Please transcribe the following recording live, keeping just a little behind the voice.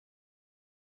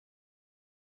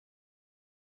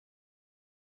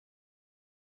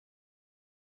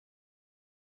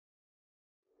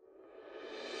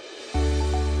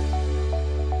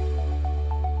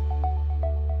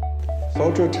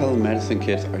Sojro telemedicine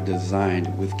kits are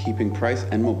designed with keeping price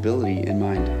and mobility in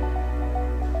mind.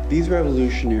 These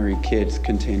revolutionary kits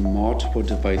contain multiple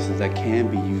devices that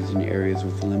can be used in areas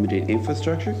with limited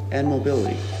infrastructure and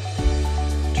mobility.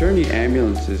 Turning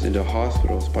ambulances into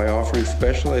hospitals by offering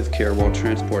specialized care while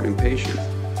transporting patients.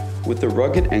 With the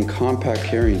rugged and compact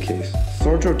carrying case,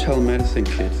 Sojro telemedicine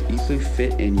kits easily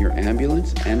fit in your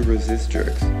ambulance and resist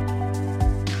jerks.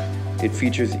 It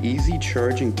features easy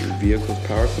charging through vehicle's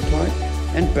power supply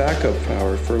and backup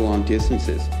power for long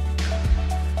distances.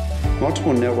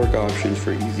 Multiple network options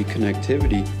for easy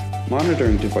connectivity,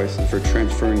 monitoring devices for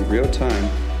transferring real-time,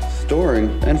 storing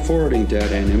and forwarding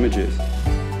data and images.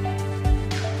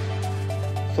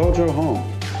 Sojro Home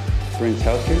brings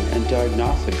healthcare and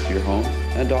diagnostics to your homes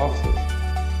and offices.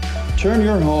 Turn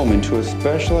your home into a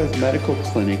specialized medical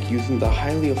clinic using the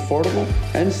highly affordable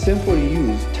and simple to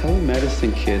use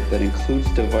telemedicine kit that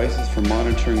includes devices for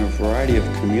monitoring a variety of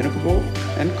communicable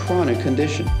and chronic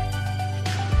conditions.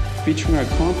 Featuring a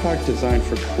compact design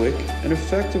for quick and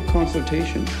effective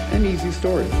consultations and easy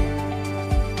storage.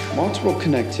 Multiple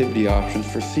connectivity options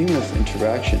for seamless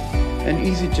interaction and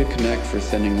easy to connect for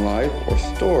sending live or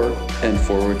store and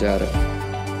forward data.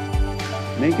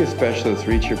 Make a specialist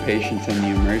reach your patients in the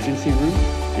emergency room,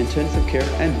 intensive care,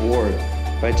 and ward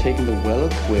by taking the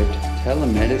well-equipped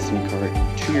telemedicine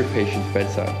cart to your patient's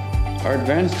bedside. Our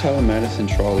advanced telemedicine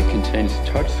trolley contains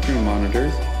touchscreen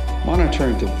monitors,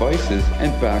 monitoring devices,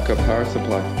 and backup power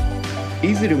supply.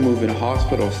 Easy to move in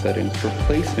hospital settings for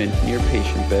placement near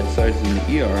patient bedsides in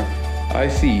the ER,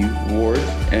 ICU, wards,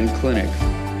 and clinics.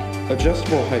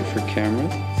 Adjustable height for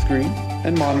cameras, screens,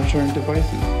 and monitoring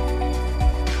devices.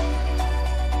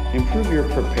 Improve your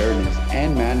preparedness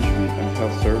and management of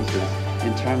health services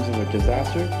in times of a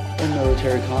disaster or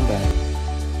military combat.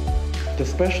 The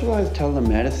specialized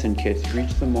telemedicine kits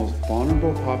reach the most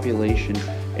vulnerable populations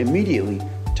immediately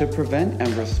to prevent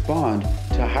and respond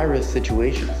to high-risk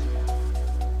situations.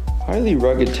 Highly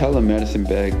rugged telemedicine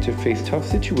bag to face tough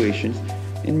situations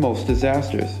in most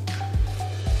disasters.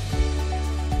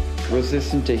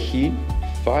 Resistant to heat,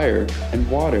 fire, and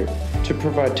water to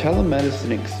provide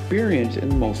telemedicine experience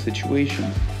in most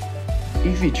situations.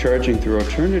 Easy charging through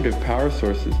alternative power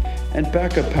sources and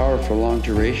backup power for long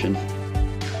durations.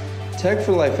 Tech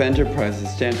for Life Enterprises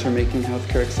stands for making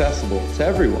healthcare accessible to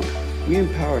everyone. We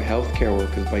empower healthcare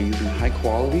workers by using high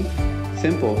quality,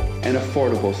 simple, and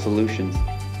affordable solutions.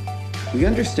 We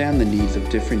understand the needs of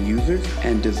different users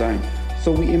and design,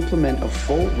 so we implement a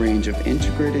full range of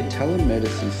integrated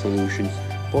telemedicine solutions,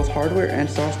 both hardware and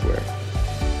software.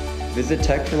 Visit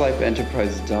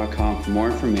techforlifeenterprises.com for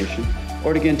more information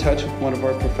or to get in touch with one of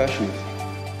our professionals.